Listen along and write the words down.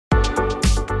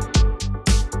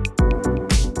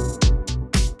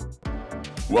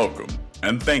Welcome,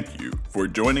 and thank you for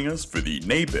joining us for the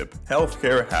NABIP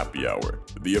Healthcare Happy Hour,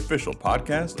 the official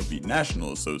podcast of the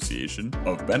National Association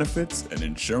of Benefits and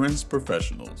Insurance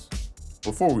Professionals.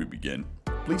 Before we begin,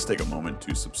 please take a moment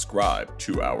to subscribe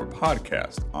to our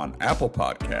podcast on Apple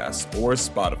Podcasts or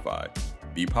Spotify.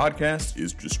 The podcast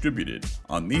is distributed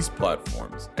on these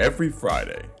platforms every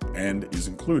Friday and is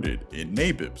included in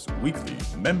NABIP's weekly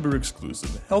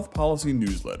member-exclusive health policy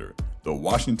newsletter, The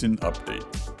Washington Update,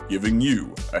 giving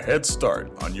you a head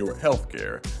start on your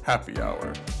healthcare happy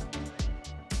hour.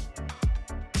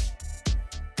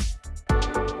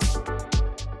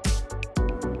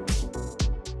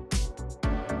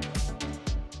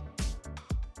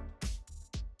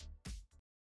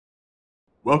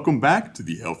 Welcome back to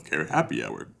the Healthcare Happy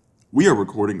Hour. We are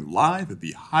recording live at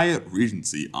the Hyatt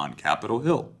Regency on Capitol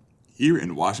Hill, here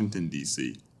in Washington,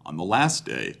 D.C., on the last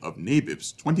day of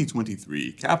NABIP's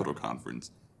 2023 Capitol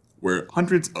Conference, where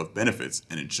hundreds of benefits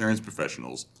and insurance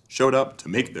professionals showed up to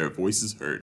make their voices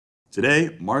heard.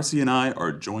 Today, Marcy and I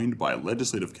are joined by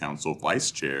Legislative Council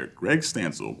Vice Chair Greg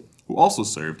Stancil, who also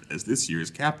served as this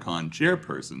year's CapCon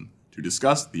chairperson, to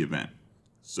discuss the event.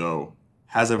 So,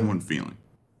 how's everyone feeling?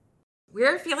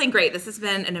 We're feeling great. This has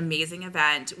been an amazing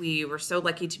event. We were so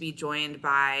lucky to be joined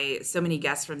by so many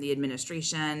guests from the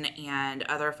administration and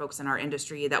other folks in our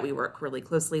industry that we work really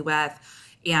closely with.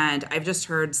 And I've just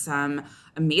heard some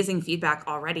amazing feedback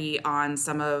already on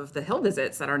some of the Hill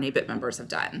visits that our NABIP members have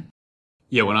done.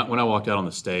 Yeah, when I walked out on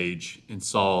the stage and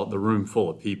saw the room full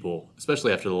of people,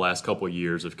 especially after the last couple of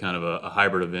years of kind of a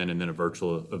hybrid event and then a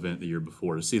virtual event the year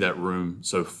before, to see that room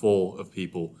so full of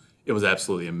people, it was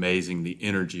absolutely amazing. The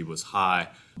energy was high.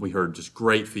 We heard just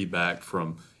great feedback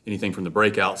from anything from the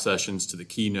breakout sessions to the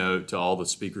keynote to all the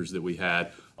speakers that we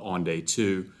had on day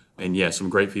two. And yeah, some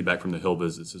great feedback from the Hill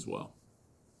visits as well.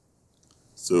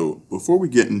 So before we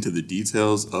get into the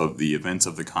details of the events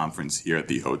of the conference here at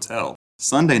the hotel,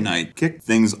 Sunday night kicked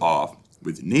things off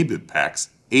with NABIP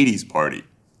PAC's 80s party.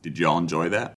 Did y'all enjoy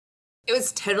that? It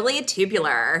was totally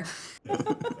tubular.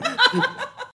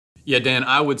 Yeah, Dan,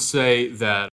 I would say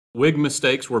that wig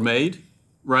mistakes were made,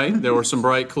 right? There were some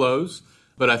bright clothes,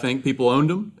 but I think people owned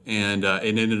them, and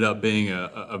it ended up being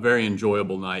a very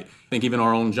enjoyable night. I think even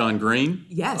our own John Green,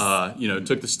 yes,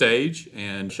 took the stage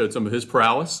and showed some of his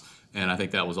prowess, and I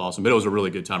think that was awesome. But it was a really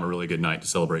good time, a really good night to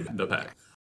celebrate the PAC.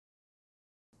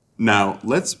 Now,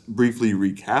 let's briefly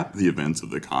recap the events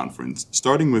of the conference,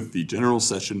 starting with the general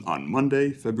session on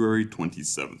Monday, February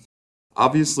 27th.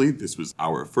 Obviously, this was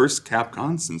our first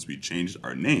CapCon since we changed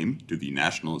our name to the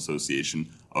National Association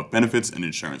of Benefits and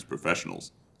Insurance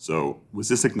Professionals. So, was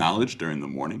this acknowledged during the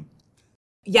morning?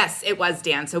 Yes, it was,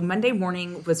 Dan. So Monday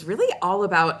morning was really all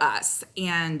about us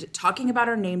and talking about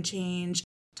our name change,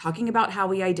 talking about how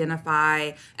we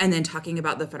identify, and then talking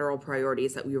about the federal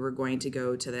priorities that we were going to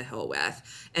go to the Hill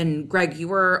with. And Greg, you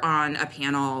were on a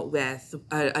panel with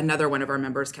another one of our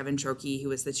members, Kevin Trokey,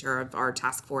 who is the chair of our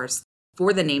task force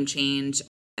for the name change.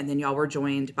 And then y'all were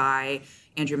joined by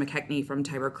Andrew McKechnie from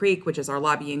Tiber Creek, which is our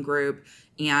lobbying group,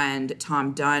 and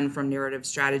Tom Dunn from Narrative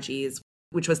Strategies,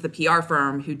 which was the PR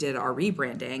firm who did our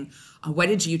rebranding. What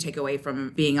did you take away from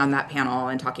being on that panel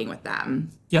and talking with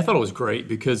them? Yeah, I thought it was great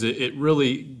because it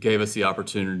really gave us the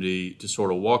opportunity to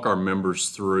sort of walk our members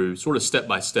through sort of step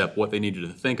by step what they needed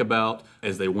to think about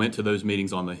as they went to those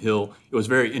meetings on the Hill. It was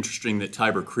very interesting that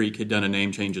Tiber Creek had done a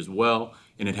name change as well,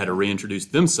 and it had to reintroduce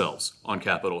themselves on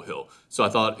Capitol Hill. So I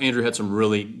thought Andrew had some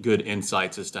really good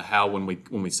insights as to how when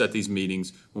we set these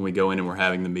meetings, when we go in and we're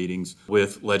having the meetings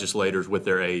with legislators, with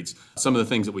their aides, some of the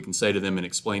things that we can say to them and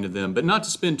explain to them, but not to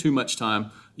spend too much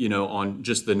time, on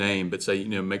just the name, but say,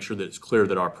 make sure that it's clear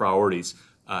that our priorities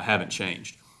haven't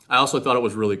changed. I also thought it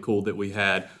was really cool that we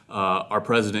had our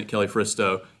president, Kelly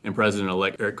Fristow, and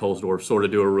President-elect Eric Kolsdorf sort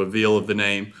of do a reveal of the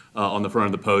name on the front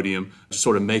of the podium, just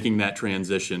sort of making that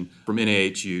transition from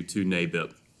NAHU to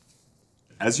NABIP.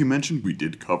 As you mentioned, we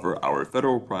did cover our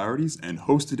federal priorities and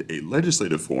hosted a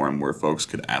legislative forum where folks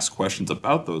could ask questions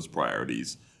about those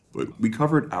priorities. But we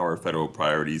covered our federal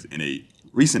priorities in a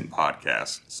recent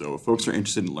podcast. So if folks are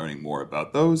interested in learning more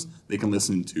about those, they can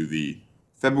listen to the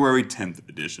February 10th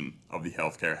edition of the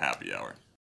Healthcare Happy Hour.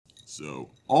 So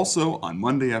also on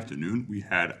Monday afternoon, we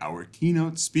had our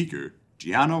keynote speaker,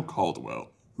 Gianno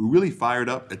Caldwell, who really fired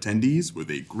up attendees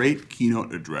with a great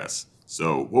keynote address.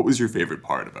 So what was your favorite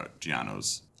part about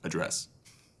Gianno's address?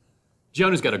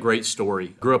 Gianno's got a great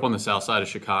story. Grew up on the south side of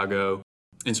Chicago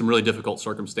in some really difficult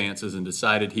circumstances and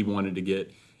decided he wanted to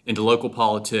get into local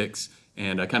politics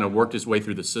and kind of worked his way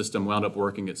through the system, wound up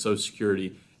working at Social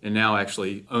Security, and now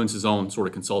actually owns his own sort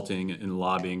of consulting and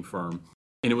lobbying firm.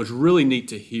 And it was really neat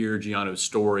to hear Gianno's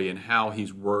story and how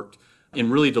he's worked in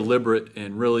really deliberate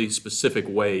and really specific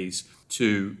ways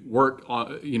to work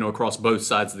on, across both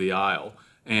sides of the aisle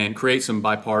and create some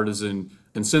bipartisan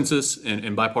consensus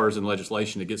and bipartisan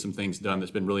legislation to get some things done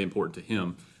that's been really important to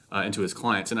him and to his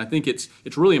clients. And I think it's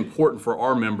really important for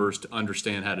our members to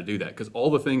understand how to do that, because all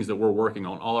the things that we're working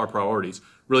on, all our priorities,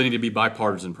 really need to be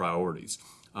bipartisan priorities.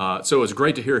 So it was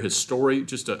great to hear his story,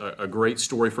 just a great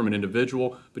story from an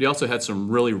individual, but he also had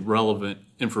some really relevant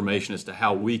information as to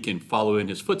how we can follow in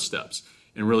his footsteps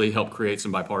and really help create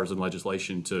some bipartisan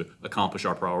legislation to accomplish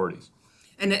our priorities.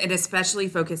 And especially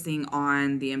focusing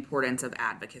on the importance of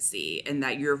advocacy and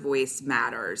that your voice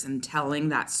matters, and telling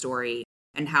that story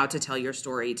and how to tell your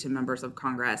story to members of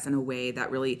Congress in a way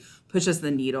that really pushes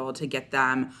the needle to get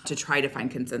them to try to find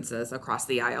consensus across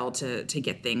the aisle to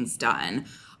get things done.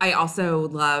 I also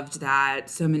loved that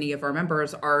so many of our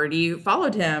members already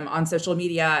followed him on social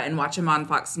media and watch him on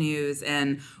Fox News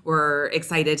and were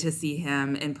excited to see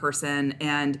him in person.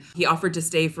 And he offered to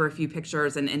stay for a few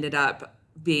pictures and ended up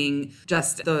being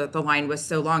just the line was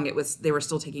so long, they were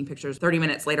still taking pictures 30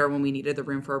 minutes later when we needed the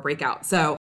room for a breakout.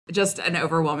 So just an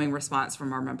overwhelming response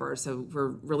from our members. So we're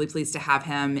really pleased to have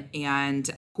him. And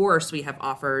of course, we have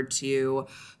offered to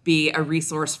be a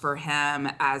resource for him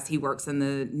as he works in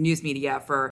the news media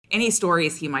for any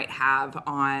stories he might have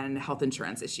on health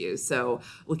insurance issues. So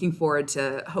looking forward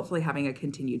to hopefully having a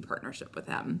continued partnership with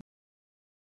him.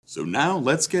 So now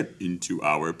let's get into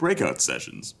our breakout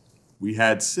sessions. We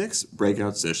had 6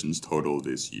 breakout sessions total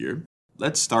this year.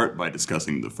 Let's start by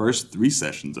discussing the first 3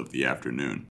 sessions of the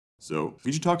afternoon. So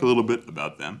could you talk a little bit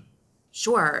about them?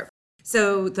 Sure.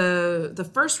 So the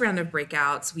first round of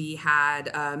breakouts, we had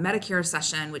a Medicare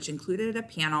session, which included a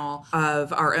panel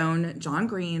of our own John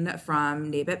Green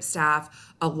from NABIP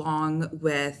staff, along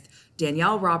with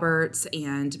Danielle Roberts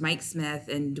and Mike Smith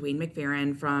and Dwayne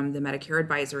McFerrin from the Medicare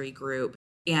Advisory Group.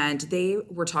 And they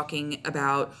were talking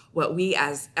about what we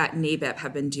at NABIP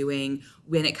have been doing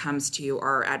when it comes to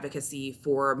our advocacy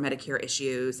for Medicare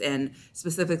issues, and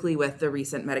specifically with the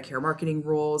recent Medicare marketing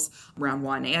rules, round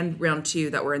 1 and round 2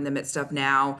 that we're in the midst of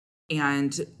now,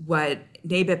 and what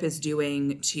NABIP is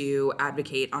doing to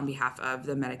advocate on behalf of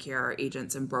the Medicare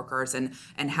agents and brokers, and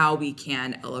how we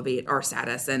can elevate our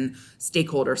status and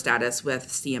stakeholder status with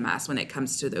CMS when it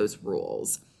comes to those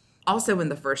rules. Also in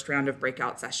the first round of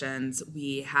breakout sessions,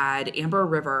 we had Amber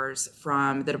Rivers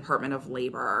from the Department of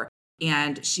Labor,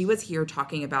 and she was here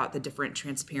talking about the different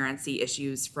transparency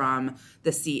issues from the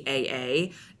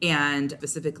CAA, and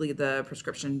specifically the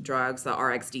prescription drugs, the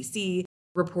RxDC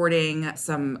reporting,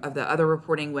 some of the other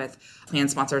reporting with plan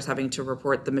sponsors having to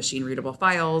report the machine-readable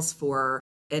files for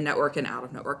in-network and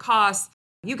out-of-network costs.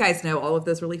 You guys know all of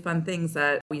those really fun things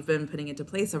that we've been putting into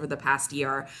place over the past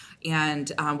year,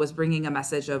 and was bringing a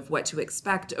message of what to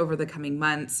expect over the coming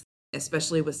months,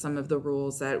 especially with some of the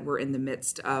rules that we're in the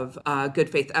midst of good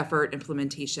faith effort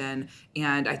implementation.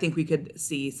 And I think we could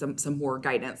see some more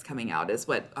guidance coming out is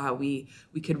what we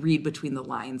could read between the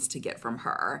lines to get from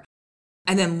her.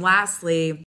 And then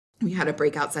lastly, we had a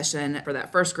breakout session for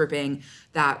that first grouping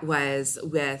that was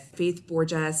with Faith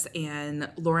Borges and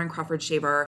Lauren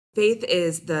Crawford-Shaver. Faith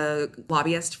is the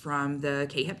lobbyist from the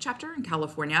KHIP chapter in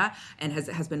California and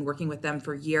has been working with them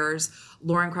for years.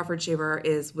 Lauren Crawford-Shaver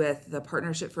is with the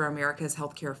Partnership for America's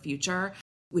Healthcare Future,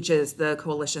 which is the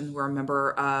coalition we're a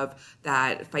member of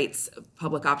that fights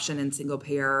public option and single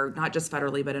payer, not just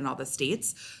federally, but in all the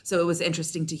states. So it was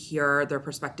interesting to hear their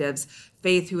perspectives.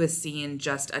 Faith, who has seen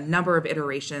just a number of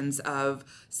iterations of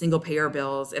single payer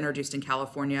bills introduced in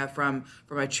California, from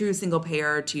a true single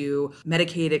payer to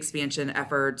Medicaid expansion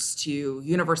efforts to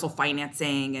universal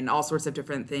financing and all sorts of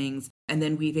different things, and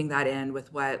then weaving that in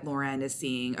with what Lauren is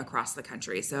seeing across the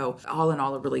country. So all in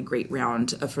all, a really great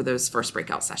round for those first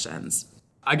breakout sessions.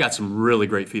 I got some really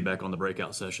great feedback on the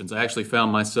breakout sessions. I actually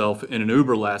found myself in an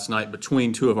Uber last night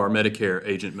between 2 of our Medicare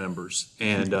agent members,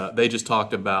 and they just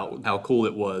talked about how cool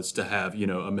it was to have, a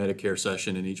Medicare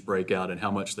session in each breakout and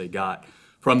how much they got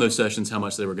from those sessions, how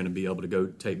much they were going to be able to go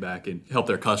take back and help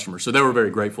their customers. So they were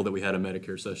very grateful that we had a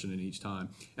Medicare session in each time.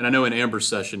 And I know in Amber's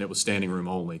session, it was standing room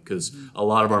only, because a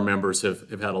lot of our members have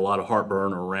had a lot of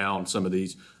heartburn around some of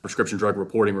these prescription drug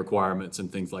reporting requirements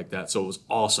and things like that. So it was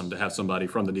awesome to have somebody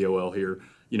from the DOL here,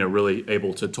 really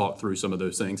able to talk through some of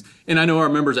those things. And I know our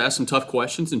members asked some tough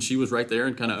questions, and she was right there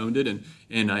and kind of owned it.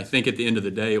 And I think at the end of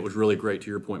the day, it was really great, to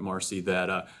your point, Marcy,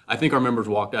 that I think our members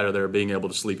walked out of there being able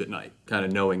to sleep at night, kind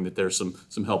of knowing that there's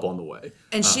some help on the way.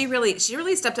 And she really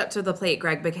stepped up to the plate,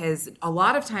 Greg, because a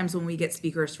lot of times when we get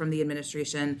speakers from the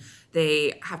administration,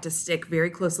 they have to stick very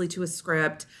closely to a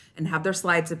script and have their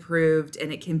slides approved,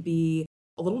 and it can be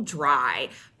a little dry.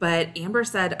 But Amber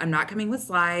said, I'm not coming with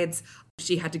slides.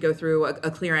 She had to go through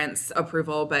a clearance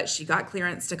approval, but she got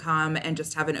clearance to come and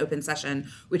just have an open session,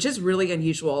 which is really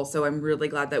unusual. So I'm really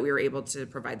glad that we were able to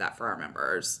provide that for our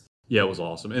members. Yeah, it was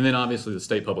awesome. And then obviously the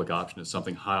state public option is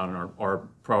something high on our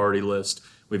priority list.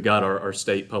 We've got our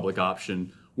state public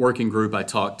option working group. I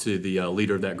talked to the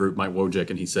leader of that group, Mike Wojcik,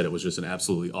 and he said it was just an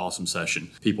absolutely awesome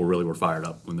session. People really were fired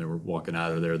up when they were walking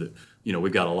out of there that,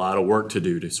 we've got a lot of work to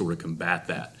do to sort of combat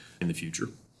that in the future.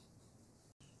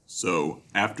 So,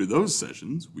 after those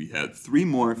sessions, we had 3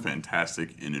 more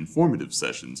fantastic and informative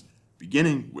sessions,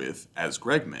 beginning with, as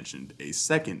Greg mentioned, a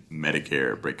second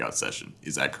Medicare breakout session.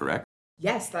 Is that correct?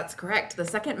 Yes, that's correct. The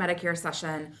second Medicare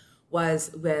session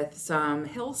was with some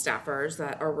Hill staffers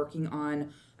that are working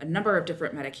on a number of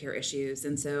different Medicare issues.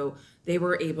 And so they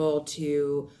were able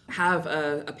to have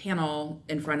a panel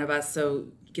in front of us. So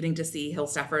getting to see Hill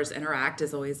staffers interact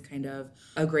is always kind of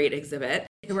a great exhibit.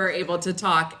 We were able to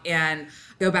talk and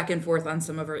go back and forth on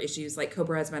some of our issues like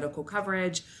COBRA's medical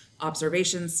coverage,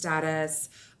 observation status,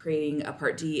 creating a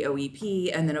Part D OEP,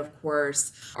 and then, of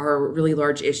course, our really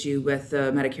large issue with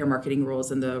the Medicare marketing rules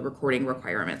and the recording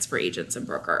requirements for agents and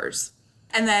brokers.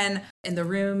 And then in the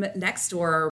room next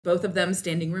door, both of them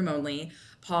standing room only,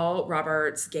 Paul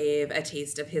Roberts gave a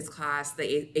taste of his class,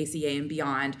 the ACA and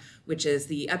Beyond, which is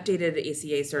the updated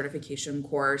ACA certification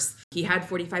course. He had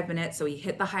 45 minutes, so he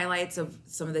hit the highlights of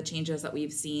some of the changes that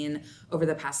we've seen over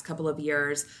the past couple of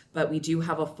years. But we do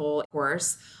have a full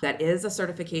course that is a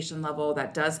certification level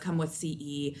that does come with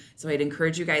CE. So I'd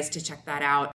encourage you guys to check that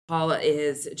out. Paul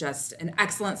is just an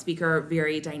excellent speaker,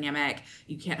 very dynamic.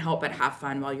 You can't help but have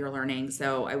fun while you're learning.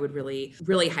 So I would really,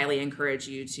 really highly encourage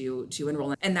you to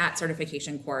enroll in that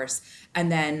certification course. And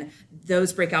then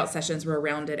those breakout sessions were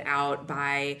rounded out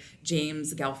by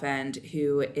James Gelfand,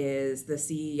 who is the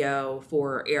CEO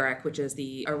for ERIC, which is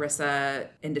the ERISA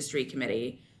Industry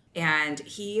Committee. And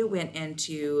he went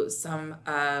into some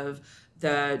of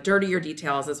the dirtier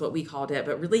details, is what we called it,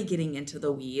 but really getting into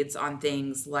the weeds on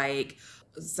things like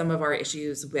some of our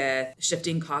issues with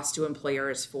shifting costs to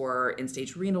employers for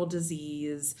end-stage renal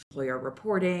disease, employer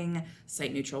reporting,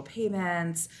 site-neutral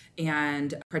payments,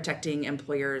 and protecting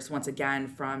employers, once again,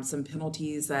 from some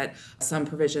penalties that some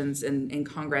provisions in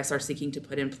Congress are seeking to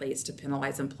put in place to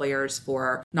penalize employers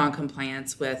for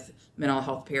noncompliance with mental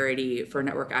health parity for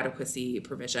network adequacy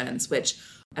provisions, which,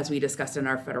 as we discussed in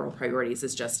our federal priorities,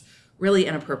 is just really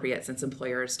inappropriate since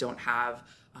employers don't have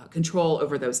control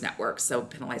over those networks, so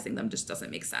penalizing them just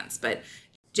doesn't make sense. But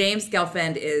James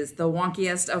Gelfand is the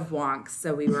wonkiest of wonks,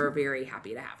 so we were very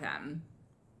happy to have him.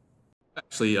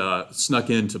 Actually snuck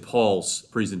into Paul's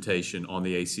presentation on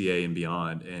the ACA and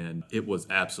Beyond, and it was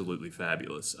absolutely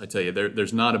fabulous. I tell you,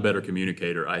 there's not a better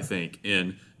communicator, I think,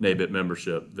 in NABIP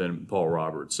membership than Paul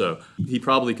Roberts. So he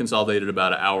probably consolidated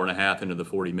about an hour and a half into the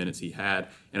 40 minutes he had,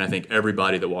 and I think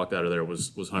everybody that walked out of there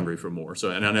was hungry for more.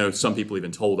 So, and I know some people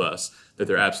even told us that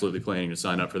they're absolutely planning to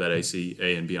sign up for that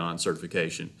ACA and Beyond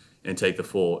certification and take the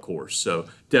full course. So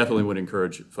definitely would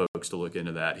encourage folks to look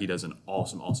into that. He does an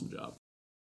awesome, awesome job.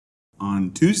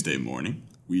 On Tuesday morning,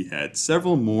 we had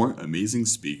several more amazing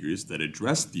speakers that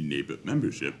addressed the NABIP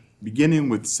membership, beginning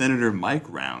with Senator Mike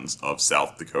Rounds of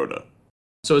South Dakota.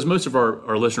 So as most of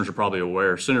our listeners are probably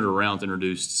aware, Senator Rounds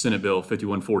introduced Senate Bill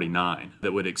 5149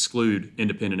 that would exclude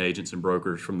independent agents and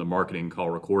brokers from the marketing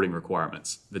call recording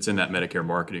requirements that's in that Medicare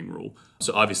marketing rule.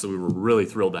 So obviously we were really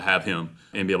thrilled to have him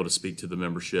and be able to speak to the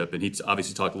membership. And he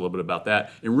obviously talked a little bit about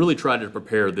that and really tried to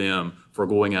prepare them for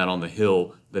going out on the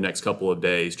Hill the next couple of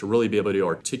days to really be able to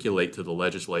articulate to the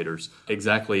legislators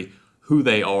exactly who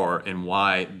they are and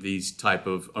why these type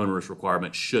of onerous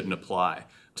requirements shouldn't apply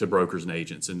to brokers and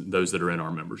agents and those that are in our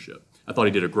membership. I thought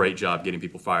he did a great job getting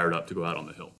people fired up to go out on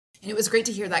the Hill. And it was great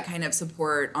to hear that kind of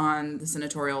support on the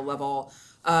senatorial level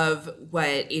of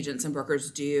what agents and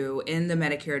brokers do in the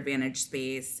Medicare Advantage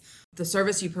space, the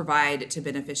service you provide to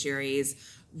beneficiaries,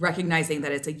 recognizing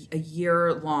that it's a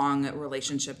year-long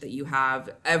relationship that you have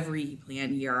every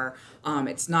plan year.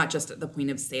 It's not just at the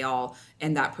point of sale,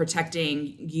 and that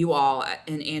protecting you all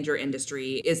and your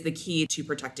industry is the key to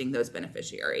protecting those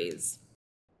beneficiaries.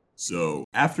 So,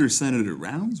 after Senator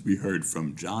Rounds, we heard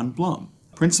from John Blum,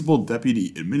 Principal Deputy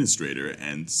Administrator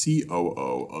and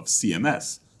COO of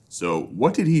CMS. So,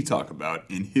 what did he talk about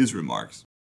in his remarks?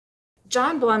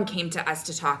 John Blum came to us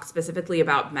to talk specifically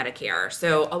about Medicare.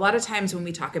 So a lot of times when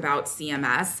we talk about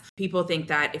CMS, people think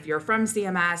that if you're from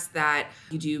CMS, that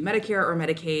you do Medicare or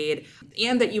Medicaid,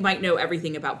 and that you might know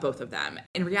everything about both of them.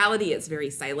 In reality, it's very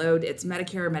siloed. It's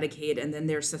Medicare, Medicaid, and then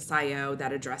there's SSIO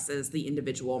that addresses the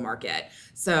individual market.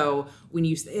 So when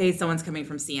you say someone's coming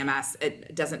from CMS,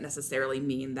 it doesn't necessarily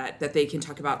mean that they can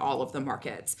talk about all of the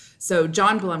markets. So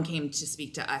John Blum came to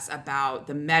speak to us about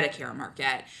the Medicare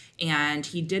market, and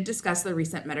he did discuss the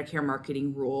recent Medicare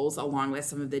marketing rules along with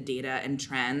some of the data and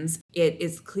trends. It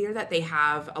is clear that they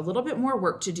have a little bit more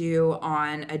work to do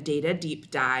on a data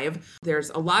deep dive. There's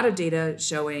a lot of data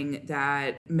showing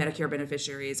that Medicare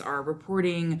beneficiaries are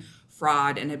reporting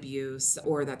fraud and abuse,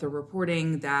 or that they're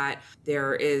reporting that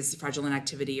there is fraudulent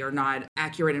activity or not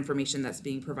accurate information that's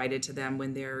being provided to them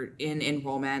when they're in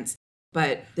enrollments.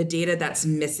 But the data that's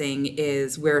missing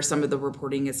is where some of the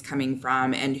reporting is coming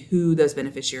from and who those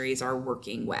beneficiaries are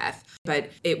working with. But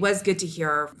it was good to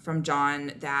hear from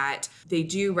John that they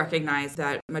do recognize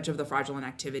that much of the fraudulent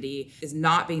activity is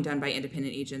not being done by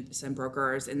independent agents and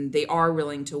brokers, and they are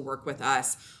willing to work with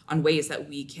us on ways that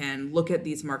we can look at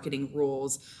these marketing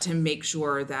rules to make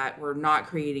sure that we're not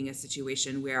creating a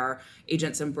situation where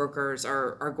agents and brokers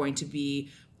are going to be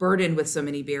burdened with so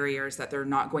many barriers that they're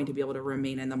not going to be able to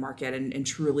remain in the market and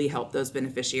truly help those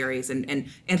beneficiaries and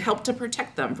help to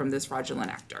protect them from those fraudulent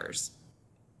actors.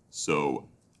 So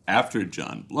after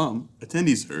John Blum,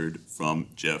 attendees heard from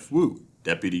Jeff Wu,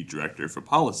 Deputy Director for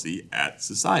Policy at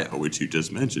SSIO, which you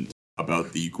just mentioned,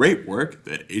 about the great work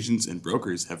that agents and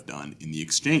brokers have done in the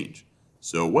exchange.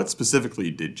 So what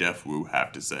specifically did Jeff Wu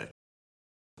have to say?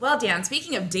 Well, Dan,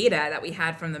 speaking of data that we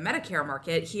had from the Medicare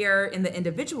market, here in the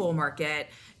individual market,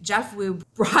 Jeff Wu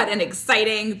brought an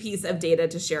exciting piece of data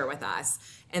to share with us.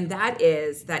 And that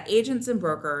is that agents and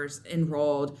brokers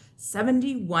enrolled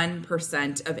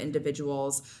 71% of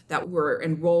individuals that were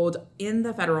enrolled in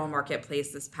the federal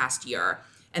marketplace this past year.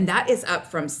 And that is up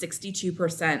from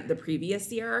 62% the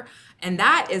previous year. And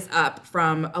that is up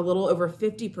from a little over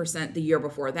 50% the year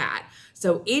before that.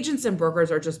 So agents and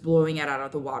brokers are just blowing it out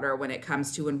of the water when it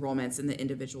comes to enrollments in the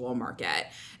individual market.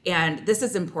 And this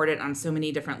is important on so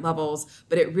many different levels,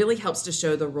 but it really helps to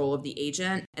show the role of the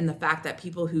agent and the fact that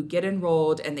people who get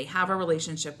enrolled and they have a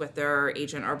relationship with their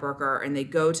agent or broker and they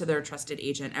go to their trusted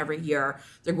agent every year,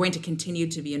 they're going to continue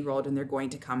to be enrolled and they're going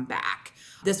to come back.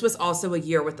 This was also a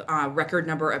year with a record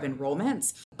number of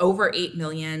enrollments, over 8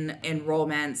 million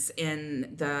enrollments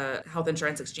in the health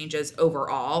insurance exchanges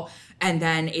overall. And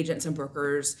then agents and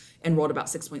brokers enrolled about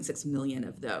 6.6 million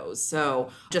of those. So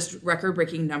just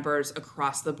record-breaking numbers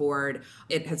across the board.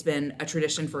 It has been a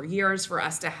tradition for years for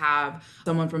us to have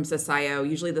someone from SSIO,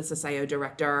 usually the SSIO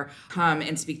director, come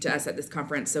and speak to us at this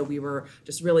conference. So we were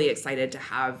just really excited to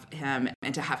have him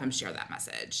and to have him share that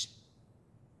message.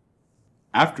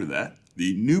 After that,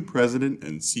 the new president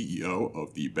and CEO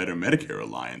of the Better Medicare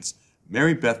Alliance,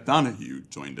 Mary Beth Donahue,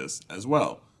 joined us as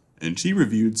well, and she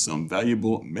reviewed some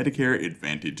valuable Medicare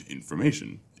Advantage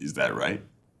information. Is that right?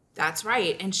 That's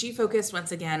right. And she focused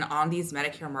once again on these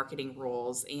Medicare marketing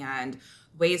rules and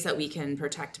ways that we can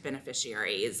protect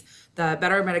beneficiaries. The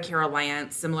Better Medicare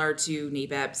Alliance, similar to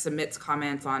NABIP, submits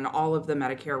comments on all of the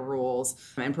Medicare rules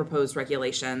and proposed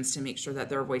regulations to make sure that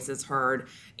their voice is heard.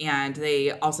 And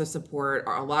they also support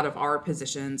a lot of our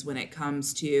positions when it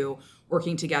comes to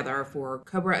working together for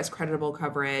COBRA as creditable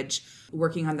coverage,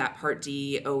 working on that Part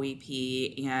D,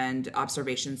 OEP, and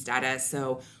observation status.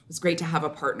 So it was great to have a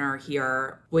partner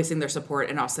here voicing their support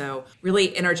and also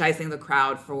really energizing the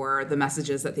crowd for the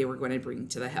messages that they were going to bring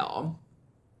to the Hill.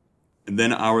 And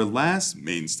then our last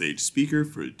main stage speaker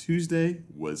for Tuesday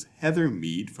was Heather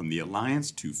Mead from the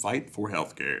Alliance to Fight for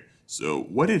Healthcare. So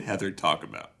what did Heather talk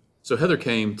about? So Heather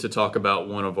came to talk about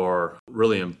one of our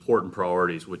really important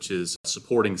priorities, which is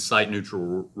supporting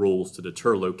site-neutral rules to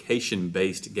deter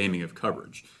location-based gaming of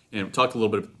coverage. And we talked a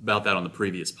little bit about that on the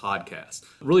previous podcast.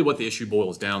 Really what the issue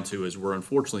boils down to is we're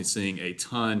unfortunately seeing a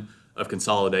ton of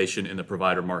consolidation in the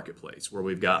provider marketplace, where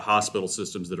we've got hospital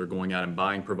systems that are going out and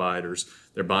buying providers,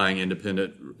 they're buying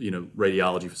independent,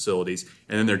 radiology facilities,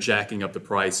 and then they're jacking up the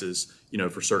prices,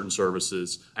 for certain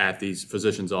services at these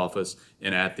physicians' office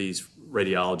and at these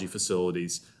radiology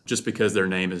facilities, just because their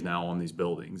name is now on these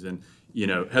buildings. And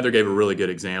Heather gave a really good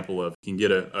example of you can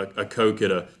get a Coke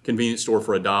at a convenience store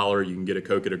for $1, you can get a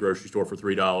Coke at a grocery store for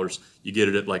 $3, you get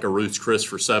it at like a Ruth's Chris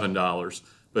for $7.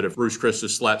 But if Ruth's Chris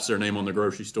just slaps their name on the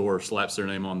grocery store or slaps their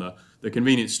name on the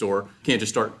convenience store, you can't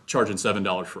just start charging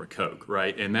 $7 for a Coke,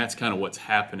 right? And that's kind of what's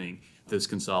happening this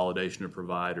consolidation of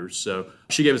providers. So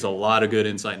she gave us a lot of good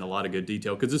insight and a lot of good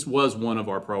detail, because this was one of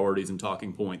our priorities and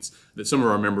talking points that some of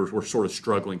our members were sort of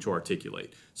struggling to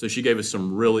articulate. So she gave us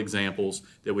some real examples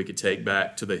that we could take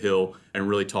back to the Hill and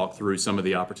really talk through some of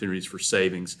the opportunities for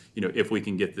savings, if we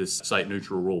can get this site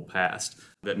neutral rule passed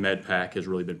that MedPAC has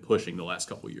really been pushing the last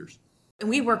couple of years. And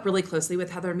we work really closely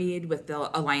with Heather Mead with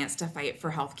the Alliance to Fight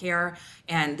for Healthcare.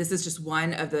 And this is just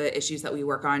one of the issues that we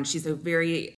work on. She's a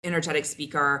very energetic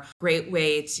speaker, great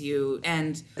way to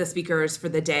end the speakers for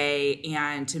the day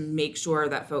and to make sure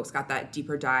that folks got that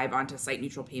deeper dive onto site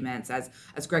neutral payments. As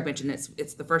Greg mentioned,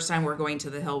 it's the first time we're going to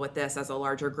the Hill with this as a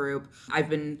larger group. I've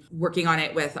been working on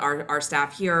it with our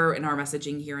staff here and our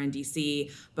messaging here in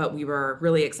DC, but we were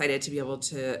really excited to be able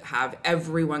to have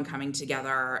everyone coming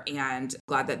together, and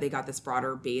glad that they got this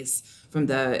broader base from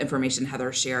the information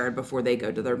Heather shared before they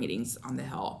go to their meetings on the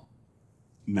Hill.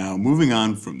 Now, moving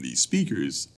on from these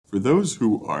speakers, for those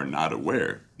who are not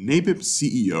aware, NABIP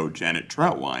CEO Janet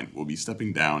Troutwine will be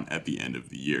stepping down at the end of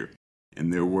the year.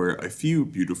 And there were a few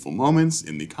beautiful moments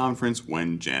in the conference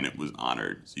when Janet was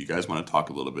honored. So you guys want to talk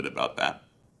a little bit about that?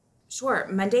 Sure.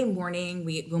 Monday morning,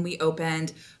 when we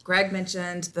opened, Greg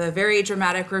mentioned the very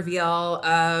dramatic reveal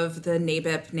of the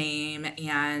NABIP name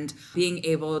and being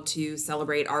able to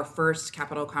celebrate our first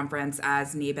Capitol Conference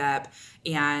as NABIP.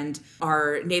 And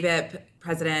our NABIP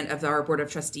president of our Board of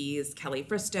Trustees, Kelly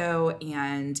Fristow,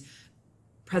 and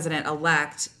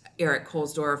President-elect Eric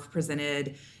Kohlsdorf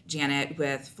presented Janet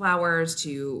with flowers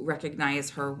to recognize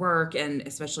her work, and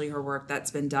especially her work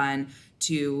that's been done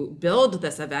to build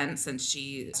this event since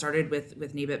she started with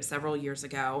NABIP several years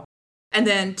ago. And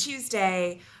then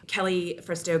Tuesday, Kelly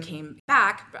Fristow came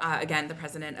back, again, the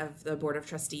president of the Board of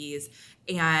Trustees,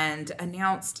 and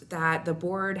announced that the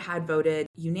board had voted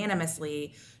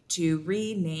unanimously to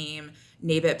rename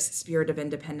NABIP's Spirit of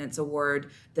Independence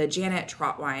Award the Janet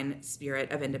Troutwine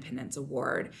Spirit of Independence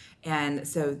Award. And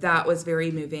so that was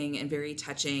very moving and very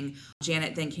touching.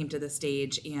 Janet then came to the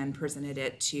stage and presented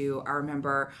it to our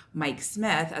member Mike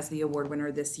Smith as the award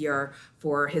winner this year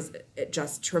for his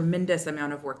just tremendous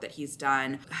amount of work that he's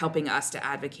done, helping us to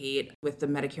advocate with the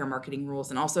Medicare marketing rules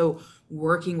and also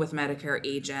working with Medicare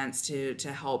agents to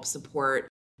help support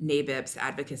NABIP's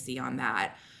advocacy on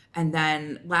that. And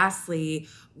then lastly,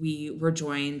 we were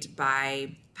joined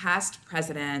by past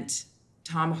president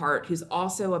Tom Hart, who's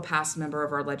also a past member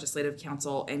of our legislative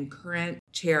council and current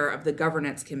chair of the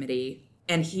governance committee.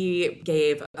 And he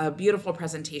gave a beautiful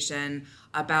presentation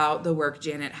about the work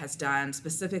Janet has done,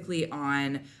 specifically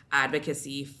on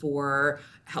advocacy for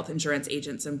health insurance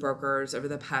agents and brokers over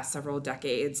the past several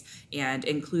decades, and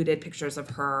included pictures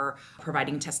of her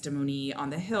providing testimony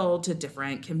on the Hill to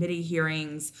different committee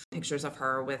hearings, pictures of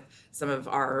her with some of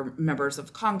our members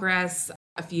of Congress,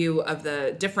 a few of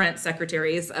the different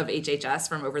secretaries of HHS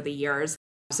from over the years.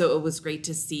 So it was great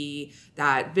to see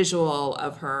that visual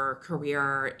of her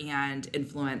career and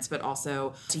influence, but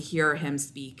also to hear him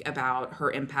speak about her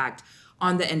impact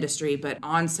on the industry, but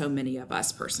on so many of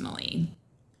us personally.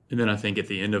 And then I think at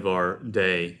the end of our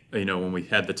day, when we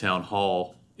had the town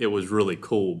hall, it was really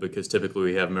cool because typically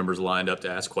we have members lined up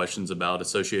to ask questions about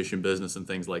association business and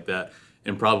things like that.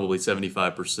 And probably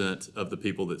 75% of the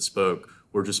people that spoke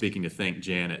were just speaking to thank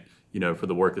Janet, for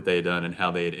the work that they had done and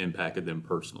how they had impacted them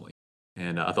personally.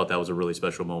 And I thought that was a really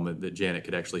special moment that Janet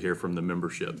could actually hear from the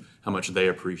membership, how much they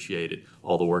appreciated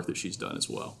all the work that she's done as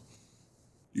well.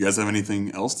 You guys have anything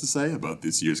else to say about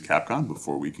this year's CapCon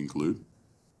before we conclude?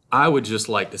 I would just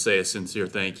like to say a sincere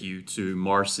thank you to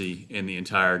Marcy and the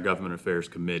entire Government Affairs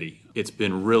Committee. It's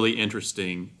been really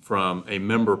interesting from a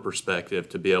member perspective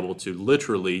to be able to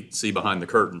literally see behind the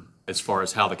curtain as far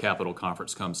as how the Capitol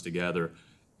Conference comes together.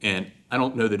 And I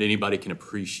don't know that anybody can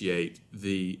appreciate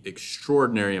the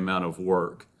extraordinary amount of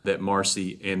work that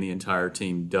Marcy and the entire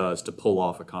team does to pull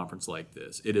off a conference like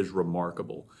this. It is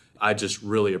remarkable. I just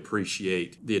really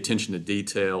appreciate the attention to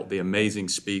detail, the amazing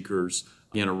speakers,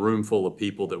 in a room full of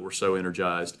people that were so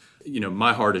energized.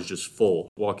 My heart is just full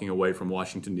walking away from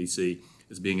Washington, D.C.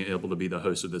 as being able to be the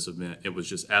host of this event. It was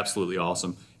just absolutely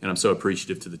awesome, and I'm so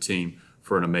appreciative to the team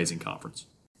for an amazing conference.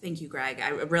 Thank you, Greg. I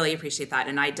really appreciate that,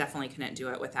 and I definitely couldn't do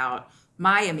it without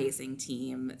my amazing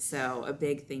team. So a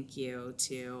big thank you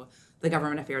to the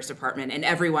Government Affairs Department and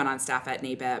everyone on staff at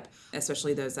NABIP,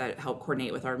 especially those that help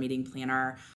coordinate with our meeting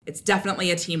planner. It's definitely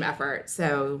a team effort,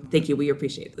 so thank you. We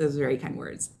appreciate those very kind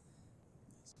words.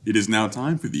 It is now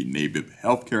time for the NABIP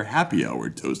Healthcare Happy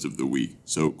Hour Toast of the Week.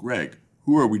 So, Greg,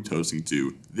 who are we toasting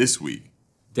to this week?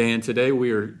 Dan, today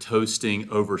we are toasting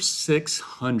over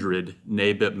 600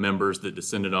 NABIP members that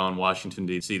descended on Washington,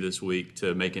 D.C. this week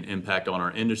to make an impact on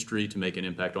our industry, to make an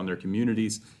impact on their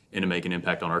communities, and to make an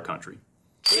impact on our country.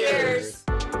 Cheers!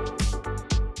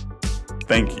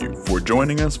 Thank you for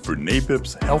joining us for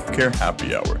NABIP's Healthcare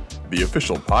Happy Hour, the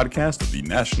official podcast of the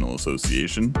National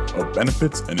Association of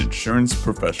Benefits and Insurance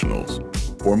Professionals.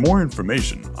 For more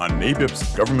information on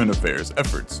NABIP's government affairs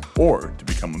efforts or to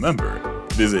become a member,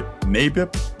 visit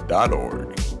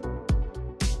nabip.org.